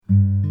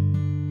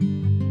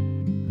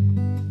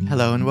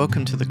Hello and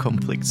welcome to the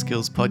Conflict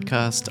Skills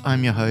Podcast.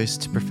 I'm your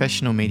host,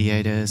 professional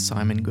mediator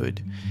Simon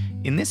Good.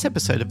 In this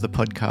episode of the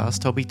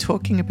podcast, I'll be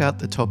talking about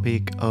the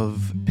topic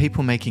of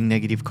people making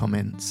negative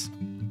comments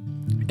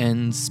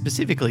and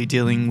specifically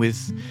dealing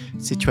with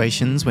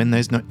situations when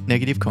those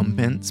negative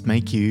comments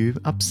make you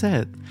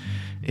upset.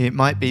 It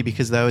might be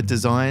because they were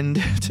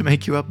designed to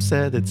make you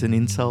upset. It's an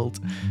insult.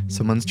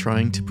 Someone's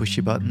trying to push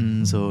your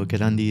buttons or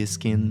get under your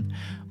skin.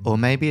 Or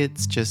maybe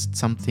it's just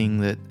something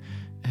that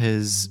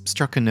has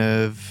struck a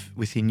nerve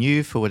within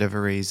you for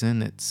whatever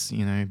reason. It's,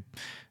 a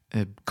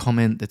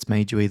comment that's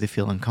made you either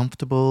feel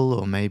uncomfortable,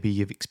 or maybe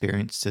you've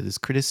experienced it as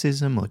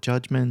criticism or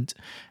judgment.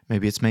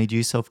 Maybe it's made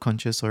you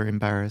self-conscious or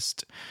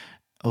embarrassed,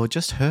 or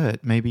just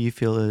hurt. Maybe you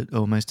feel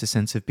almost a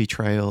sense of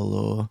betrayal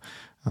or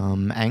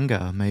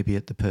anger, maybe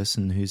at the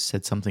person who's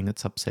said something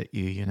that's upset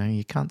you.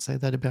 You can't say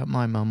that about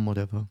my mum,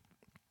 whatever.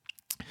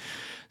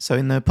 So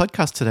in the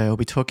podcast today, I'll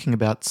be talking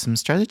about some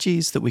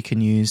strategies that we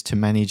can use to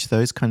manage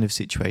those kind of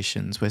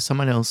situations where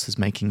someone else is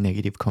making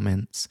negative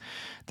comments.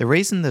 The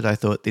reason that I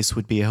thought this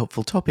would be a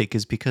helpful topic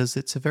is because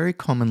it's a very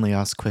commonly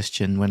asked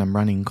question when I'm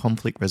running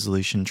conflict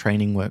resolution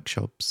training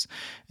workshops.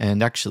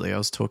 And actually, I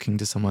was talking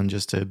to someone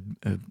just a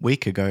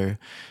week ago.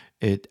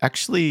 It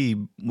actually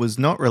was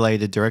not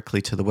related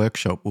directly to the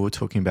workshop. We were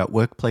talking about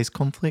workplace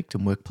conflict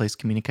and workplace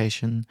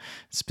communication,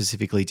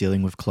 specifically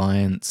dealing with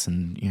clients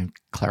and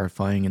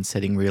clarifying and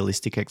setting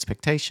realistic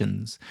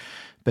expectations.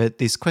 But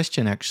this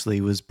question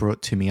actually was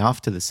brought to me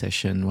after the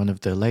session. One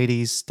of the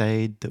ladies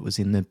stayed that was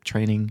in the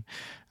training.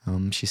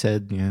 She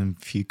said a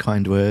few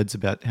kind words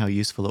about how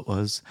useful it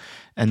was.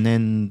 And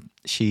then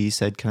she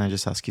said, "Can I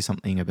just ask you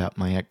something about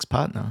my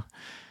ex-partner?"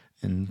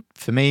 And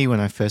for me, when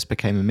I first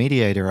became a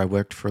mediator, I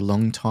worked for a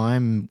long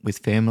time with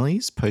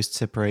families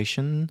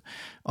post-separation.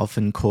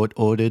 Often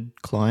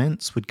court-ordered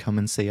clients would come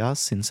and see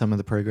us in some of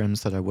the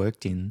programs that I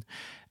worked in.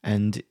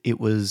 And it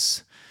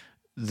was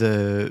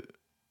I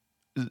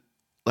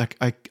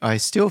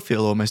still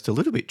feel almost a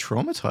little bit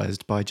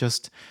traumatized by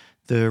just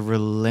the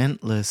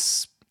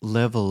relentless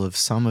level of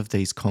some of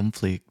these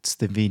conflicts,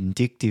 the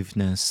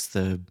vindictiveness,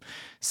 the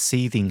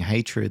seething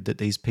hatred that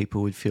these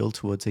people would feel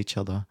towards each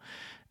other.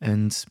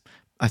 And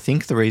I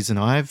think the reason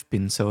I've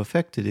been so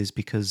affected is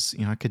because,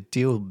 I could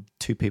deal with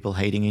two people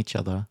hating each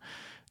other,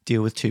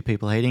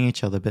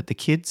 but the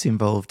kids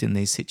involved in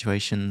these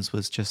situations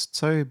was just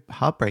so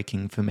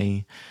heartbreaking for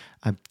me.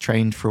 I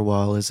trained for a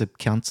while as a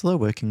counsellor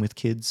working with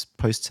kids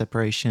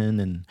post-separation,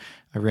 and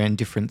I ran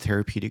different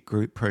therapeutic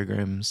group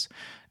programs.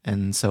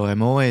 And so I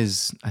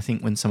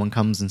think when someone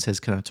comes and says,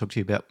 "Can I talk to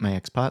you about my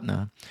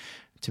ex-partner?"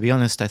 To be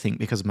honest, I think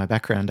because of my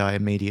background, I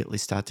immediately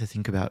start to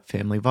think about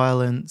family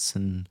violence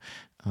and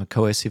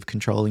coercive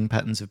controlling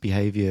patterns of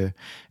behaviour.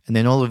 And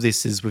then all of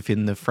this is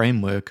within the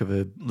framework of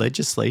a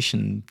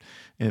legislative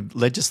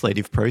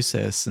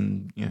process.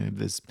 And,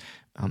 there's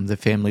the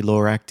Family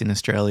Law Act in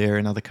Australia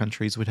and other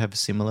countries would have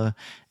similar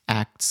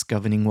acts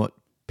governing what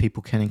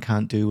people can and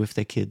can't do with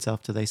their kids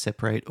after they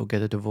separate or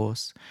get a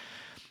divorce.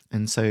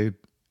 And so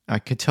I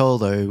could tell,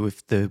 though,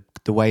 with the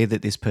way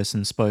that this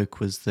person spoke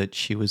was that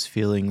she was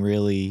feeling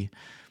really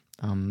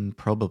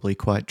probably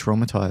quite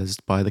traumatized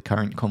by the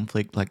current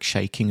conflict, like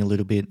shaking a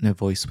little bit and her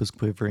voice was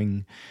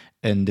quivering.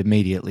 And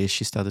immediately as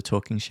she started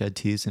talking, she had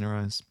tears in her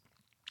eyes.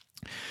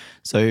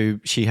 So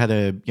she had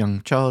a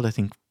young child, I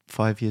think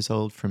 5 years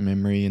old from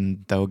memory,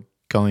 and they were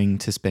going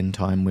to spend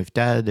time with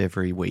dad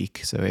every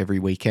week. So every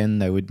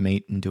weekend they would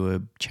meet and do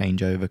a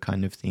changeover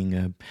kind of thing,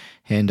 a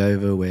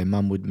handover where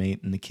mum would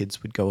meet and the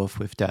kids would go off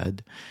with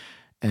dad.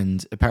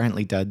 And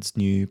apparently dad's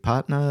new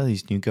partner,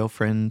 his new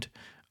girlfriend,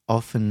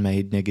 often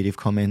made negative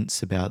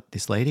comments about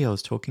this lady I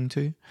was talking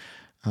to.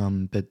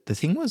 But the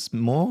thing was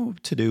more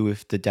to do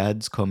with the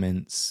dad's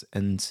comments,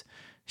 and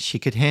she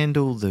could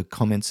handle the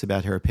comments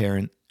about her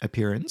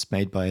appearance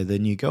made by the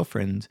new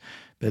girlfriend.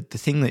 But the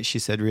thing that she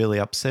said really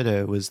upset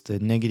her was the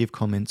negative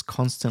comments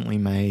constantly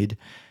made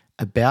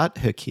about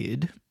her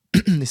kid.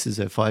 This is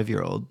her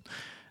 5-year-old,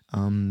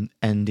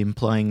 and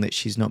implying that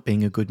she's not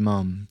being a good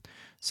mum.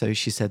 So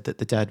she said that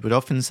the dad would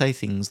often say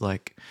things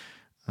like,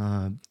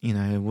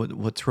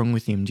 what's wrong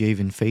with him? Do you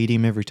even feed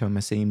him? Every time I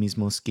see him, he's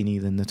more skinny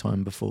than the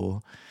time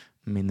before.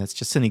 I mean, that's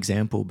just an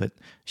example, but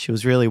she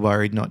was really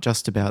worried not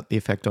just about the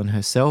effect on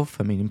herself.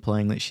 I mean,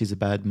 implying that she's a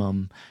bad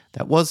mum.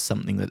 That was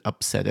something that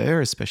upset her,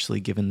 especially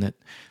given that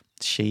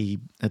she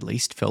at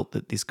least felt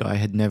that this guy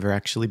had never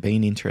actually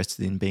been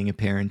interested in being a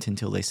parent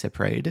until they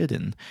separated.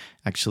 And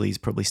actually, he's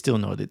probably still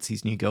not. It's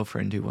his new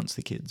girlfriend who wants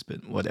the kids,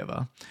 but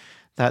whatever.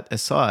 That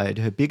aside,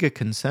 her bigger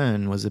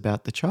concern was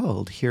about the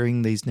child,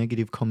 hearing these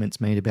negative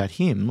comments made about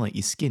him, like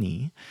you're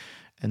skinny,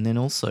 and then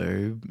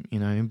also,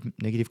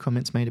 negative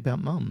comments made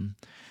about mum.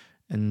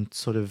 And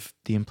sort of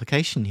the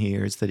implication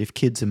here is that if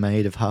kids are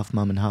made of half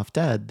mum and half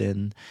dad,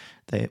 then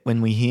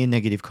when we hear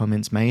negative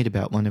comments made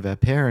about one of our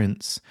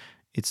parents,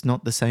 it's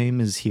not the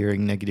same as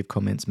hearing negative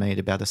comments made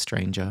about a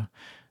stranger.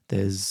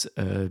 There's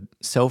a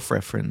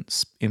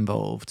self-reference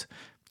involved,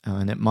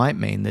 and it might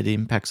mean that it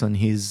impacts on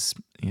his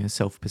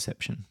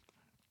self-perception.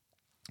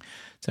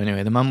 So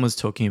anyway, the mum was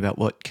talking about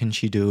what can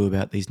she do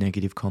about these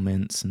negative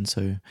comments. And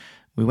so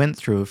We went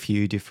through a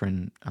few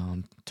different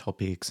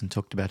topics and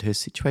talked about her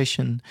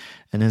situation.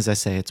 And as I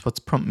say, it's what's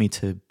prompted me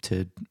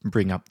to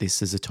bring up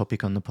this as a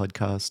topic on the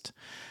podcast.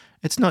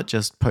 It's not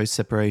just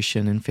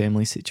post-separation and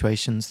family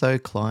situations, though.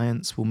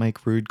 Clients will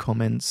make rude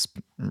comments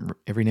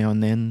every now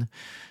and then.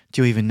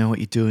 Do you even know what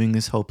you're doing?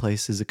 This whole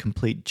place is a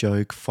complete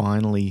joke.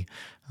 Finally,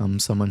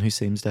 someone who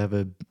seems to have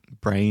a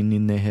brain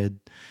in their head.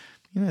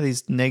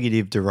 These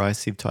negative,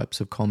 derisive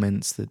types of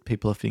comments that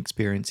people often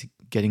experience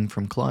getting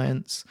from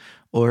clients,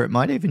 or it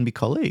might even be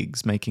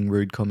colleagues making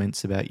rude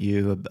comments about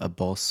you, a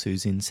boss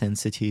who's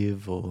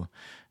insensitive or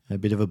a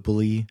bit of a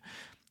bully.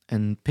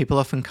 And people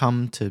often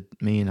come to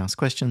me and ask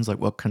questions like,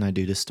 what can I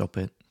do to stop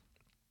it?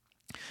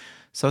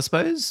 So I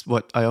suppose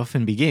what I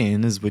often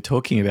begin as we're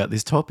talking about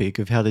this topic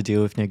of how to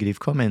deal with negative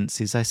comments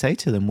is I say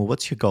to them, well,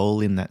 what's your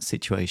goal in that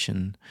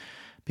situation?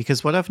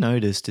 Because what I've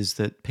noticed is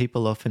that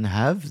people often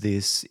have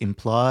this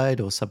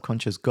implied or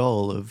subconscious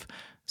goal of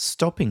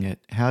stopping it.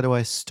 How do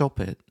I stop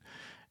it?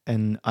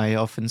 And I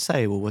often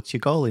say, well, what's your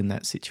goal in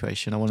that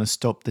situation? I want to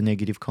stop the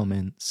negative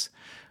comments.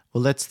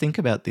 Well, let's think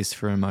about this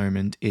for a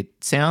moment.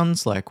 It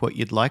sounds like what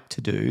you'd like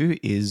to do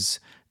is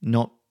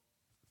not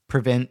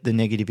prevent the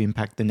negative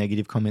impact the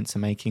negative comments are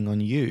making on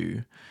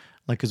you.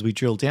 Like, as we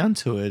drill down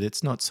to it,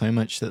 it's not so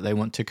much that they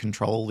want to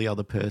control the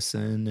other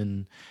person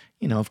and,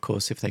 of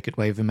course, if they could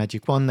wave a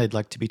magic wand, they'd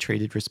like to be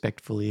treated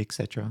respectfully,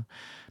 etc.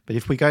 But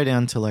if we go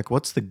down to like,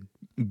 what's the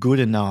good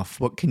enough,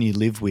 what can you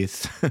live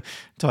with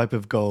type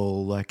of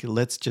goal, like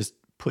let's just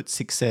put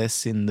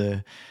success in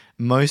the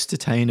most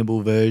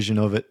attainable version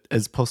of it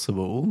as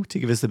possible to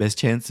give us the best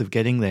chance of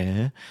getting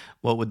there,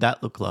 what would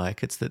that look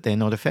like? It's that they're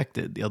not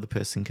affected. The other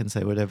person can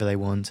say whatever they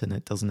want and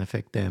it doesn't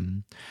affect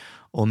them.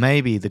 Or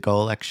maybe the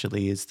goal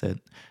actually is that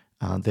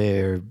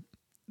they're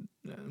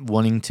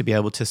wanting to be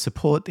able to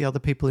support the other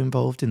people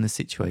involved in the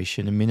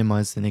situation and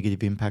minimize the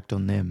negative impact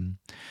on them.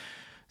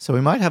 So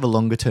we might have a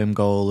longer term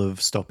goal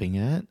of stopping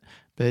it,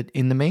 but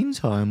in the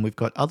meantime, we've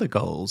got other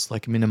goals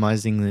like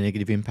minimizing the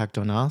negative impact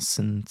on us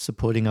and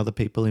supporting other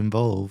people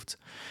involved.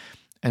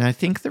 And I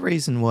think the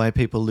reason why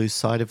people lose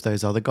sight of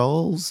those other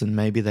goals and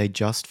maybe they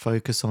just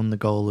focus on the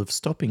goal of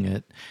stopping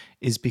it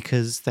is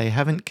because they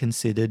haven't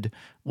considered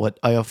what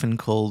I often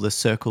call the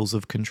circles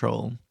of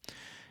control.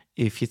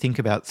 If you think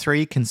about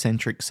 3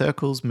 concentric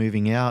circles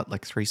moving out,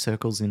 like 3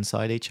 circles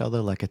inside each other,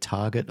 like a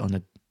target on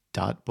a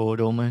dartboard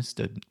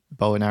almost, a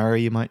bow and arrow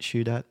you might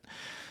shoot at.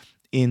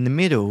 In the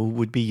middle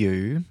would be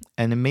you,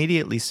 and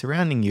immediately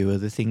surrounding you are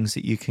the things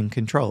that you can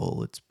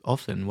control. It's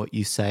often what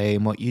you say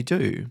and what you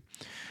do.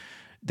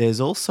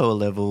 There's also a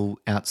level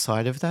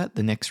outside of that,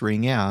 the next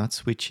ring out,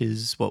 which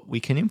is what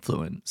we can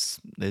influence.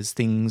 There's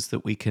things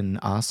that we can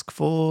ask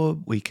for,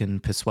 we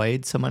can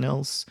persuade someone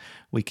else,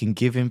 we can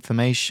give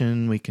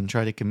information, we can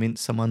try to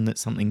convince someone that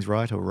something's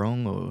right or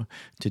wrong, or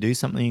to do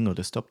something or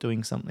to stop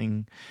doing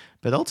something.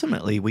 But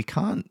ultimately, we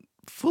can't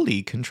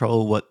fully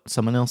control what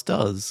someone else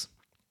does.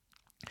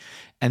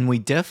 And we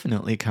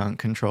definitely can't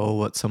control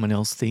what someone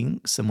else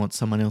thinks and what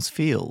someone else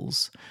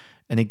feels.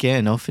 And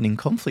again, often in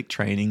conflict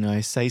training,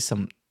 I say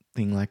something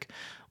like,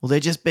 well, they're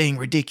just being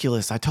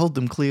ridiculous. I told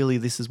them clearly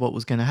this is what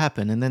was going to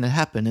happen. And then it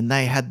happened and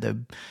they had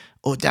the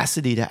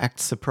audacity to act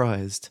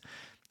surprised.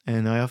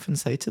 And I often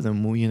say to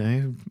them,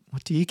 well,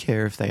 what do you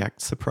care if they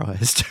act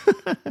surprised?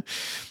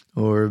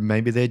 Or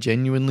maybe they're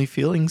genuinely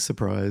feeling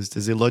surprised,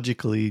 as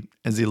illogical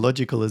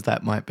as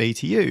that might be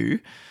to you.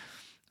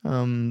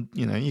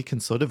 You can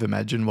sort of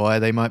imagine why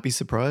they might be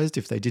surprised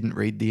if they didn't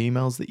read the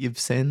emails that you've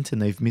sent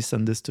and they've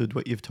misunderstood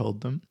what you've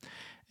told them.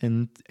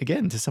 And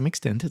again, to some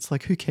extent, it's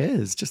like, who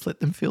cares? Just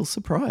let them feel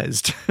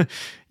surprised.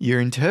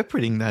 You're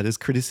interpreting that as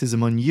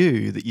criticism on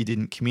you, that you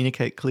didn't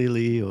communicate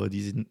clearly or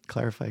you didn't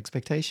clarify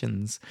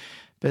expectations.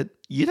 But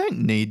you don't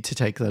need to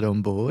take that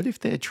on board. If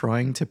they're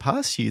trying to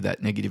pass you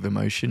that negative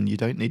emotion, you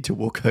don't need to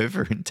walk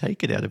over and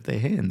take it out of their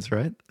hands,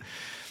 right?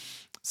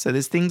 So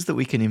there's things that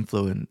we can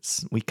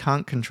influence. We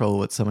can't control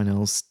what someone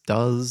else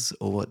does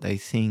or what they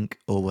think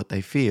or what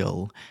they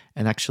feel.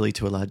 And actually,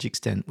 to a large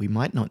extent, we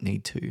might not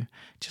need to.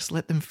 Just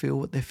let them feel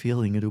what they're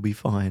feeling. It'll be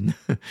fine.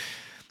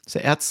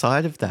 So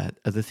outside of that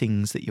are the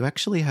things that you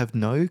actually have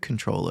no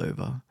control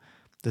over.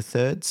 The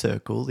third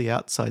circle, the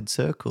outside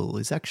circle,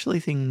 is actually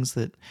things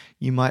that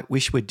you might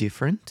wish were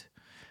different.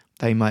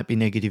 They might be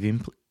negatively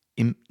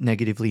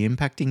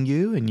impacting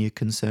you and you're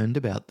concerned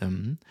about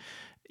them.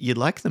 You'd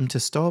like them to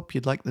stop,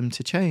 you'd like them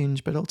to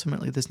change, but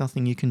ultimately there's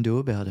nothing you can do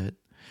about it.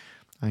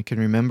 I can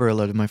remember a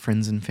lot of my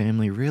friends and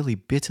family really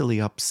bitterly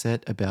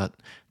upset about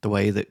the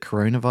way that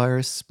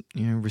coronavirus,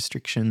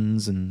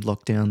 restrictions and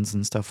lockdowns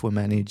and stuff were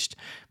managed,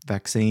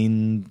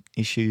 vaccine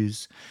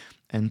issues,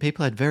 and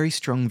people had very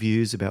strong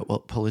views about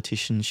what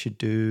politicians should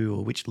do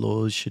or which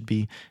laws should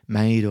be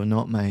made or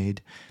not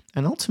made,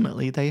 and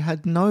ultimately they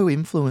had no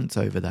influence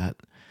over that.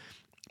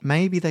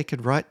 Maybe they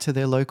could write to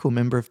their local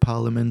member of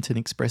parliament and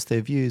express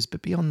their views,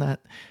 but beyond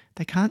that,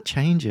 they can't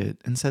change it.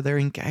 And so they're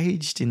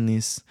engaged in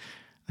this,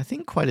 I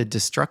think, quite a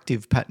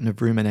destructive pattern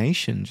of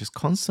rumination, just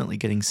constantly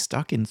getting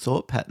stuck in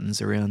thought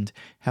patterns around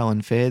how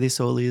unfair this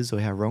all is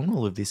or how wrong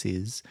all of this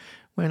is,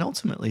 when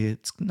ultimately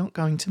it's not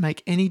going to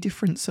make any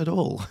difference at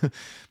all.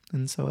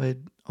 And so I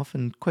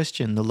often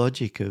question the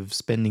logic of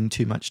spending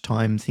too much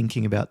time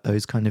thinking about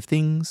those kind of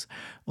things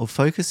or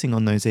focusing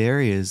on those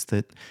areas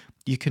that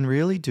you can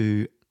really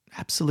do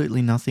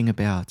absolutely nothing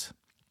about.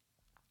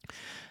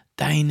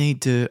 They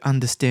need to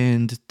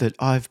understand that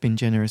I've been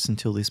generous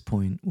until this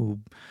point. Well,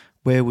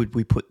 where would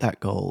we put that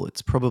goal?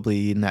 It's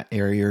probably in that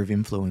area of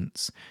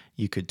influence.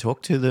 You could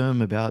talk to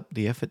them about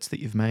the efforts that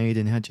you've made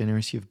and how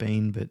generous you've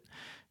been, but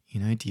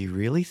do you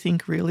really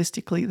think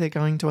realistically they're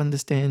going to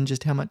understand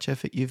just how much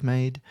effort you've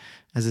made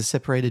as a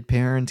separated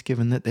parent,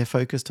 given that they're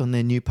focused on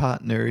their new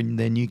partner and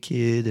their new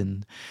kid,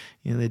 and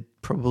they're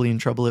probably in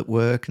trouble at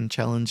work and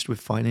challenged with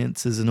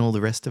finances and all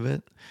the rest of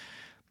it?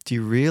 Do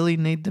you really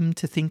need them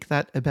to think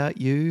that about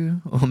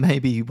you? Or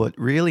maybe what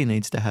really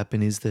needs to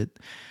happen is that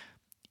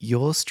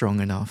you're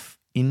strong enough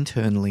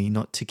internally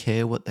not to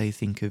care what they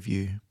think of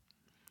you.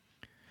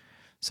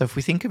 So if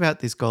we think about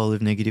this goal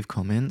of negative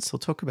comments, I'll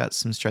talk about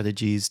some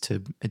strategies to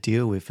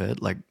deal with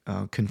it, like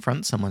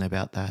confront someone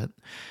about that.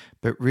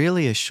 But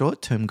really a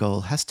short-term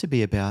goal has to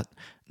be about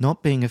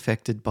not being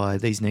affected by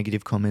these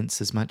negative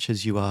comments as much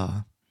as you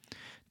are,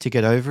 to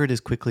get over it as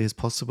quickly as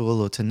possible,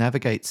 or to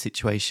navigate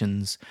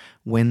situations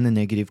when the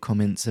negative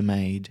comments are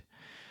made.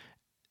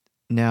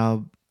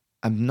 Now,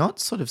 I'm not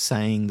sort of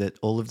saying that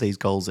all of these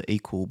goals are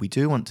equal. We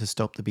do want to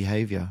stop the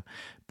behavior.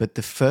 But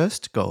the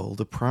first goal,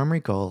 the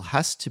primary goal,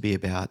 has to be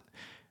about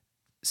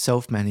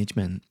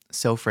self-management,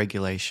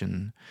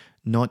 self-regulation,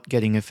 not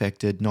getting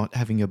affected, not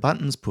having your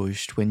buttons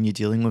pushed when you're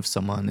dealing with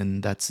someone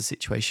and that's a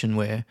situation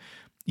where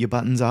your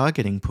buttons are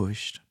getting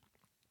pushed.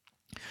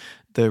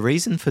 The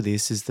reason for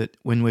this is that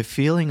when we're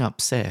feeling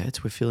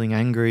upset, we're feeling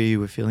angry,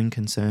 we're feeling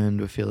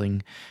concerned, we're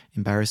feeling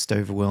embarrassed,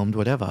 overwhelmed,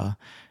 whatever,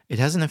 it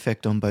has an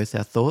effect on both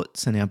our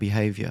thoughts and our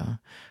behavior.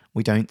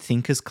 We don't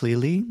think as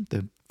clearly.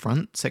 The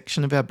front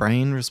section of our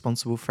brain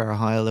responsible for our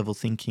higher level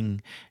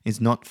thinking is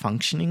not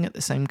functioning at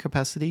the same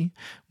capacity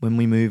when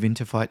we move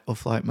into fight or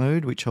flight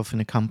mode, which often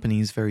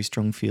accompanies very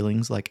strong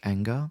feelings like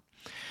anger.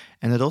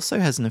 And it also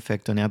has an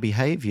effect on our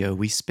behavior.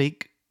 We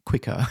speak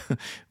quicker,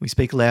 we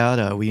speak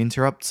louder, we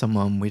interrupt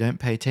someone, we don't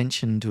pay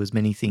attention to as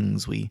many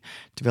things, we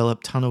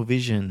develop tunnel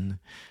vision,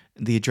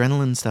 the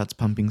adrenaline starts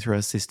pumping through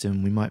our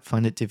system, we might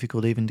find it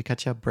difficult even to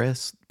catch our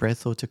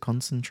breath or to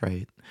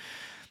concentrate.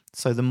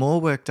 So the more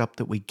worked up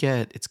that we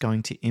get, it's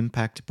going to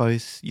impact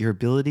both your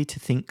ability to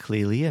think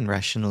clearly and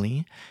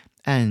rationally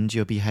and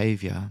your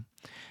behavior.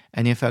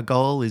 And if our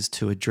goal is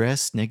to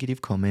address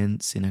negative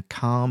comments in a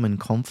calm and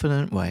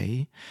confident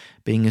way,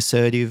 being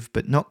assertive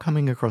but not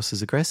coming across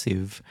as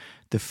aggressive,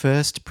 the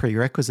first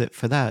prerequisite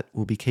for that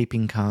will be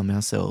keeping calm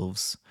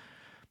ourselves.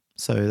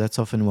 So that's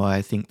often why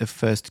I think the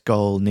first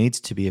goal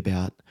needs to be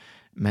about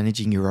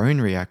managing your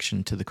own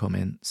reaction to the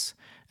comments.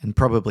 And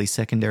probably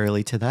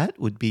secondarily to that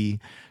would be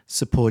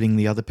supporting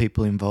the other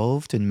people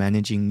involved and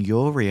managing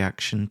your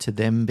reaction to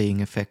them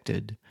being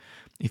affected.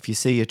 If you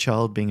see a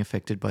child being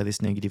affected by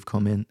this negative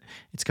comment,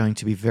 it's going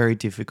to be very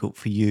difficult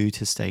for you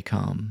to stay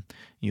calm.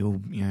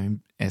 You'll,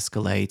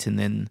 escalate, and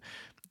then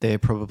they're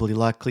probably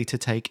likely to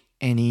take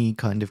any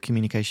kind of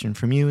communication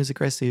from you as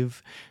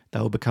aggressive.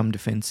 They'll become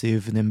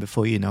defensive, and then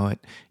before you know it,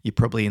 you're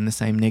probably in the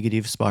same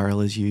negative spiral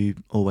as you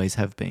always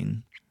have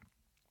been.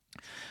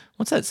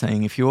 What's that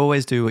saying? If you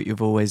always do what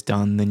you've always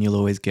done, then you'll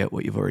always get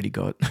what you've already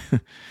got.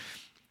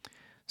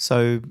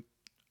 So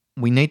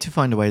we need to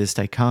find a way to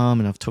stay calm,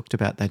 and I've talked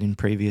about that in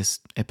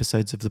previous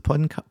episodes of the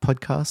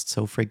podcast,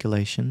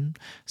 self-regulation,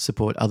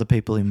 support other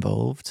people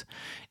involved.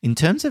 In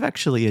terms of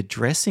actually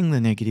addressing the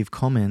negative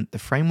comment, the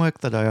framework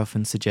that I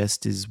often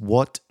suggest is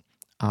what,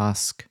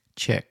 ask,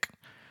 check.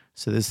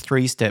 So there's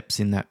 3 steps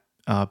in that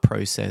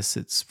process.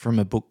 It's from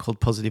a book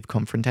called Positive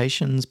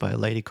Confrontations by a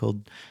lady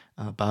called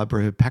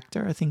Barbara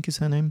Pachter, I think is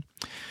her name.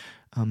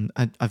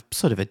 I've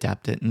sort of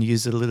adapted it and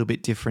used it a little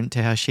bit different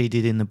to how she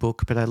did in the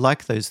book, but I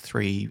like those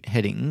 3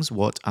 headings: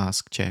 what,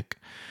 ask, check.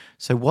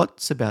 So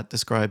what's about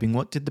describing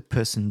what did the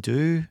person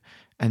do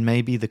and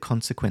maybe the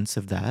consequence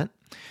of that,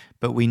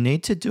 but we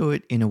need to do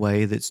it in a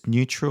way that's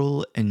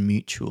neutral and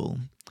mutual,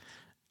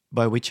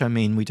 by which I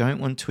mean we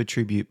don't want to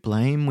attribute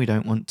blame, we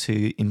don't want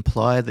to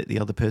imply that the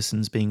other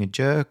person's being a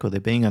jerk or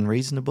they're being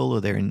unreasonable or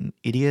they're an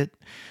idiot.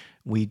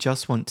 We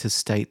just want to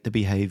state the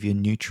behavior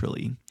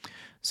neutrally.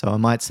 So I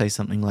might say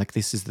something like,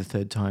 this is the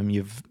 3rd time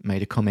you've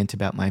made a comment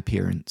about my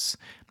appearance.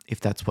 If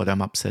that's what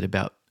I'm upset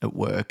about at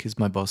work, is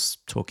my boss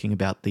talking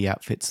about the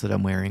outfits that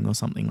I'm wearing or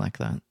something like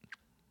that.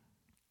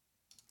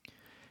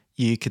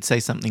 You could say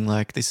something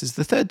like, this is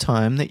the 3rd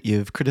time that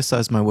you've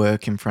criticized my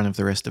work in front of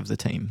the rest of the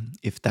team.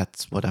 If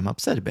that's what I'm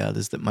upset about,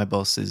 is that my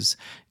boss is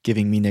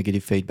giving me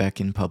negative feedback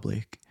in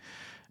public.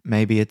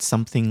 Maybe it's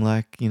something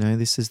like,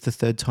 this is the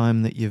 3rd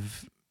time that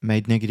you've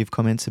made negative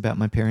comments about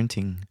my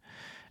parenting.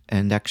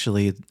 And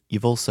actually,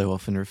 you've also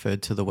often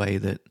referred to the way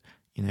that,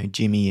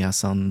 Jimmy, our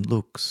son,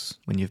 looks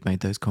when you've made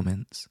those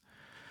comments.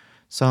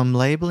 So I'm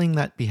labeling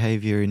that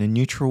behavior in a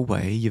neutral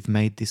way. You've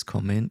made this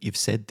comment, you've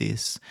said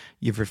this,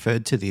 you've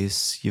referred to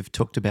this, you've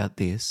talked about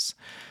this.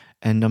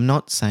 And I'm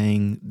not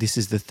saying this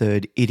is the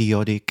third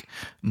idiotic,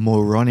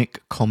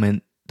 moronic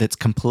comment that's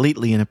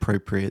completely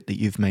inappropriate that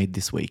you've made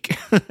this week.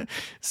 As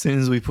soon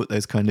as we put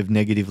those kind of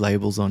negative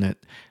labels on it,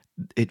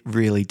 it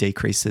really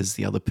decreases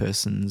the other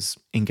person's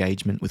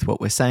engagement with what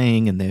we're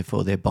saying and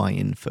therefore their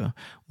buy-in for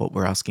what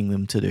we're asking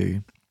them to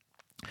do.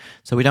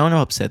 So we don't want to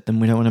upset them,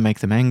 we don't want to make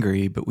them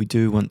angry, but we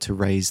do want to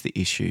raise the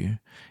issue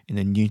in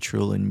a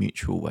neutral and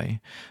mutual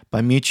way.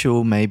 By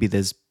mutual, maybe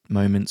there's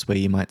moments where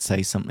you might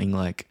say something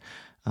like,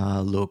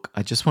 look,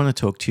 I just want to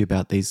talk to you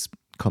about these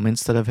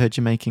comments that I've heard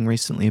you making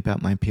recently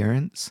about my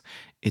appearance.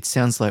 It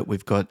sounds like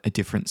we've got a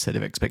different set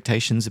of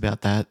expectations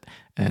about that,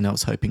 and I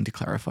was hoping to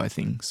clarify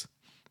things.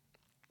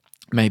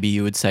 Maybe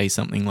you would say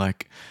something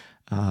like,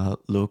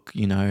 look,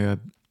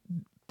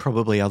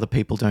 probably other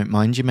people don't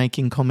mind you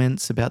making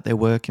comments about their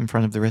work in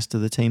front of the rest of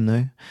the team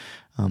though.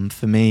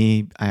 For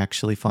me, I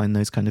actually find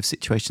those kind of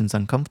situations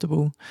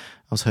uncomfortable.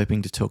 I was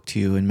hoping to talk to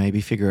you and maybe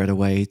figure out a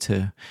way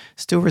to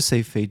still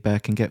receive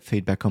feedback and get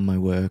feedback on my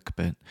work,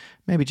 but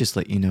maybe just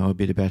let you know a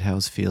bit about how I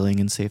was feeling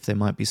and see if there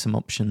might be some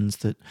options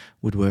that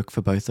would work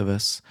for both of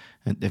us.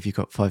 And if you've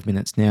got 5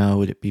 minutes now,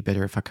 would it be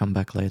better if I come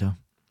back later?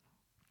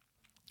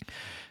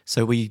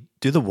 So we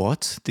do the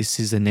what. This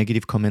is a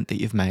negative comment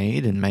that you've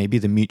made, and maybe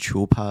the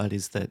mutual part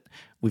is that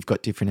we've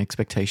got different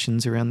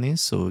expectations around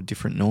this or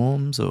different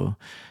norms, or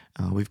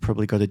we've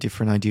probably got a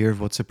different idea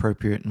of what's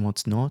appropriate and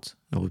what's not,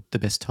 or the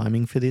best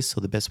timing for this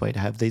or the best way to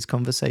have these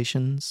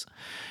conversations.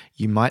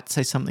 You might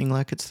say something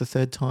like it's the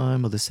third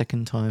time or the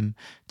second time,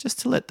 just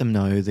to let them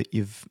know that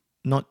you've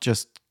not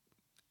just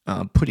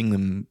putting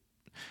them,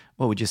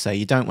 what would you say?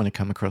 You don't want to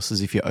come across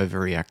as if you're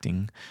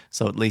overreacting.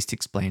 So at least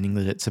explaining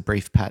that it's a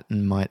brief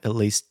pattern might at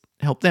least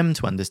help them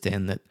to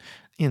understand that,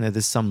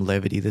 there's some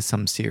levity, there's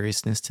some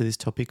seriousness to this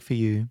topic for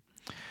you.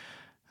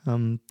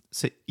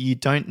 So you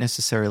don't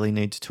necessarily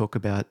need to talk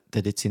about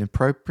that it's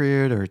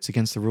inappropriate or it's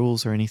against the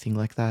rules or anything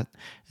like that.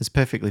 It's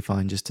perfectly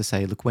fine just to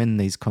say, look, when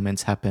these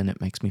comments happen, it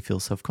makes me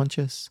feel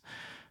self-conscious.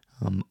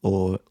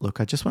 Or,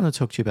 look, I just want to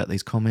talk to you about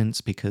these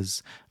comments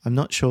because I'm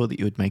not sure that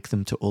you would make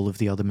them to all of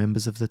the other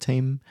members of the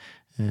team,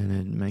 and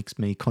it makes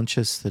me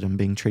conscious that I'm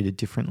being treated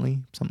differently,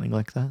 something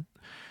like that.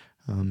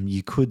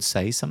 You could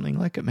say something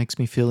like, it makes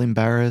me feel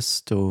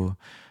embarrassed, or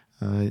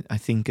I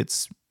think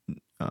it's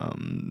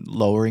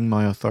lowering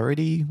my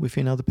authority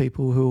within other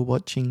people who are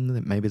watching,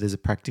 that maybe there's a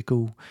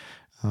practical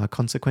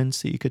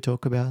consequence that you could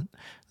talk about.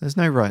 There's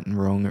no right and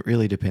wrong. It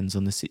really depends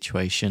on the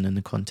situation and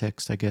the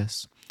context, I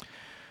guess.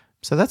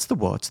 So that's the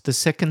what. The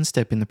second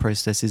step in the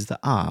process is the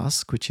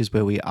ask, which is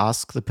where we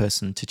ask the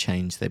person to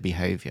change their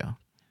behavior.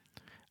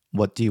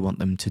 What do you want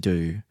them to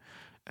do?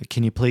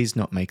 Can you please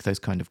not make those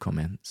kind of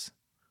comments?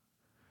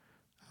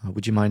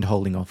 Would you mind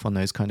holding off on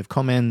those kind of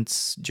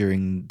comments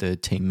during the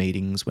team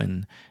meetings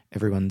when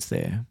everyone's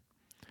there?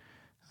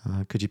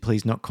 Could you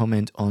please not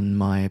comment on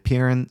my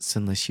appearance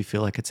unless you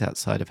feel like it's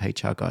outside of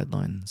HR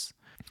guidelines?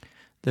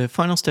 The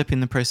final step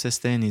in the process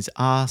then is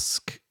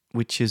ask,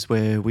 which is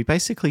where we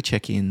basically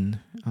check in.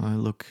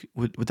 Look,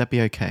 would that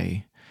be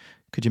okay?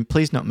 Could you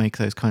please not make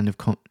those kind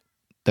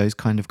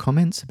of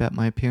comments about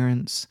my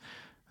appearance?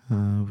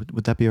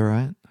 Would that be all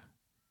right?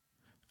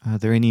 Are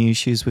there any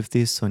issues with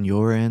this on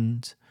your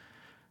end?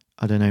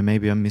 I don't know,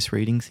 maybe I'm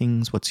misreading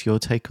things. What's your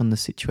take on the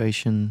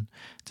situation?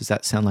 Does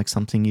that sound like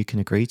something you can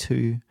agree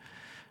to?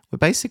 We're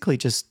basically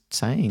just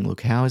saying,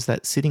 look, how is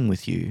that sitting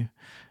with you?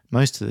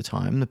 Most of the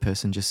time, the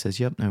person just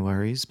says, yep, no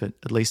worries. But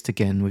at least,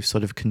 again, we've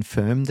sort of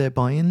confirmed their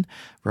buy-in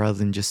rather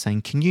than just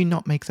saying, can you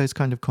not make those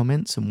kind of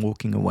comments and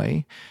walking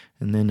away?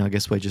 And then I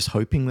guess we're just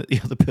hoping that the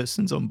other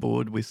person's on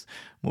board with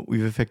what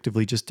we've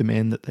effectively just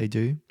demanded that they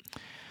do.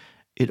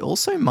 It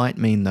also might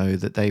mean, though,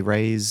 that they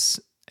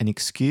raise an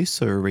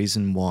excuse or a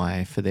reason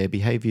why for their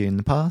behavior in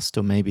the past,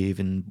 or maybe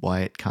even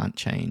why it can't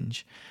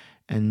change.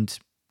 And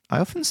I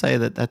often say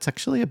that that's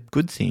actually a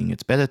good thing.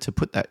 It's better to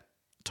put that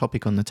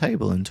topic on the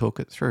table and talk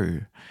it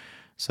through.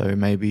 So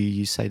maybe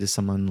you say to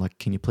someone like,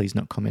 can you please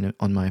not comment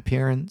on my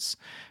appearance?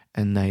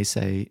 And they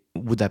say,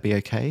 would that be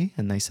okay?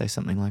 And they say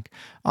something like,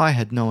 I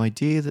had no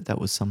idea that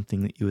was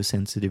something that you were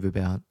sensitive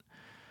about.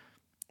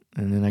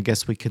 And then I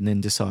guess we can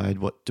then decide,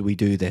 what do we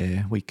do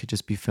there? We could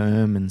just be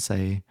firm and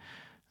say,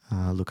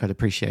 look, I'd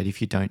appreciate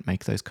if you don't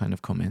make those kind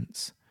of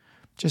comments.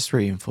 Just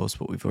reinforce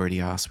what we've already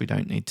asked. We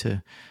don't need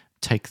to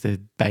take the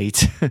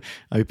bait,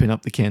 open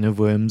up the can of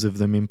worms of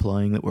them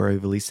implying that we're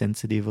overly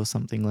sensitive or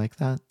something like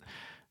that.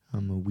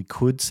 We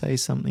could say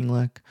something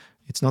like,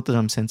 it's not that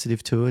I'm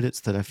sensitive to it, it's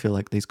that I feel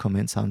like these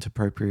comments aren't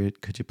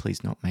appropriate. Could you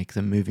please not make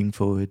them moving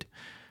forward?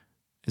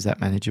 Is that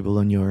manageable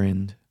on your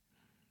end?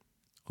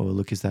 Or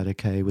look, is that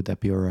okay? Would that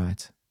be all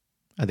right?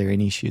 Are there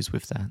any issues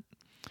with that?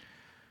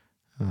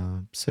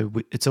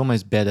 It's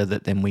almost better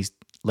that then we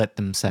let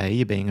them say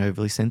you're being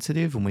overly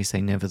sensitive and we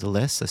say,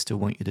 nevertheless, I still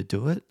want you to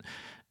do it.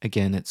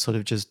 Again, it sort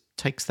of just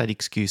takes that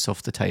excuse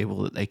off the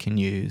table that they can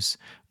use.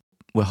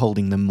 We're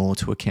holding them more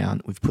to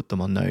account. We've put them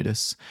on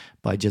notice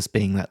by just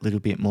being that little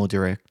bit more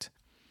direct.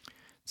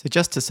 So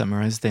just to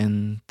summarize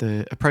then,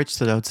 the approach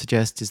that I would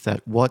suggest is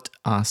that what,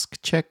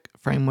 ask, check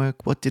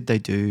framework. What did they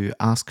do?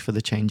 Ask for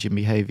the change in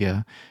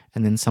behavior,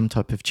 and then some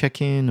type of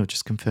check-in or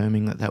just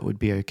confirming that that would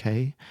be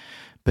okay.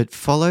 But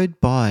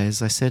followed by,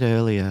 as I said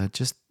earlier,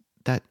 just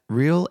that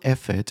real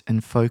effort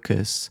and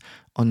focus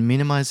on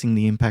minimizing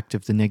the impact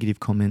of the negative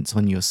comments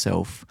on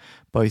yourself,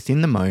 both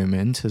in the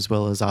moment as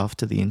well as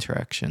after the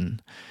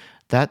interaction.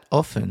 That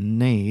often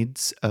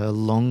needs a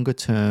longer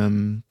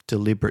term,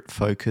 deliberate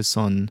focus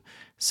on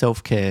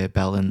self-care,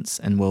 balance,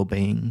 and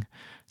well-being.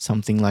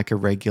 Something like a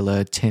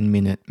regular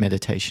 10-minute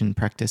meditation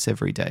practice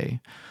every day,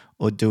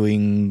 or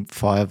doing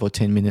 5 or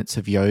 10 minutes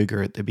of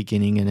yoga at the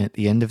beginning and at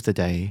the end of the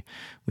day,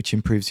 which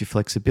improves your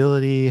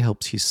flexibility,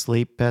 helps you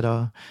sleep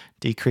better,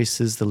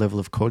 decreases the level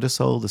of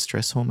cortisol, the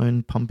stress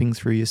hormone pumping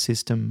through your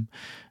system.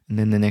 And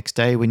then the next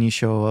day when you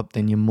show up,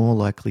 then you're more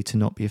likely to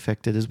not be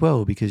affected as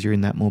well because you're in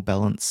that more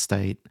balanced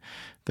state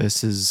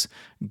versus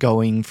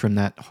going from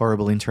that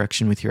horrible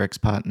interaction with your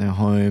ex-partner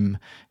home,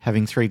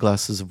 having 3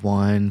 glasses of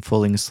wine,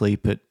 falling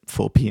asleep at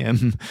 4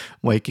 p.m,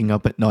 waking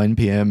up at 9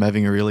 p.m,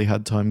 having a really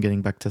hard time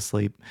getting back to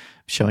sleep,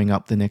 showing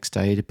up the next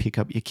day to pick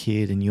up your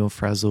kid and you're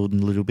frazzled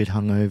and a little bit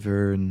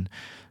hungover and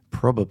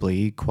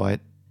probably quite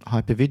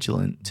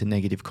hypervigilant to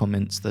negative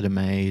comments that are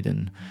made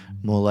and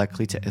more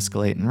likely to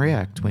escalate and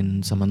react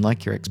when someone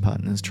like your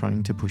ex-partner is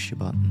trying to push your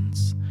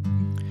buttons.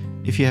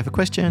 If you have a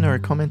question or a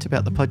comment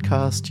about the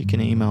podcast, you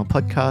can email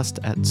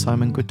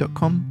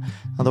podcast@simongood.com.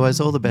 Otherwise,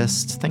 all the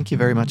best. Thank you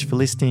very much for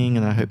listening,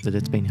 and I hope that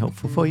it's been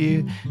helpful for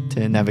you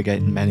to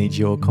navigate and manage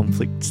your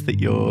conflicts that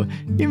you're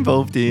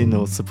involved in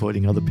or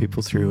supporting other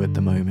people through at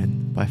the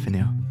moment. Bye for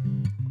now.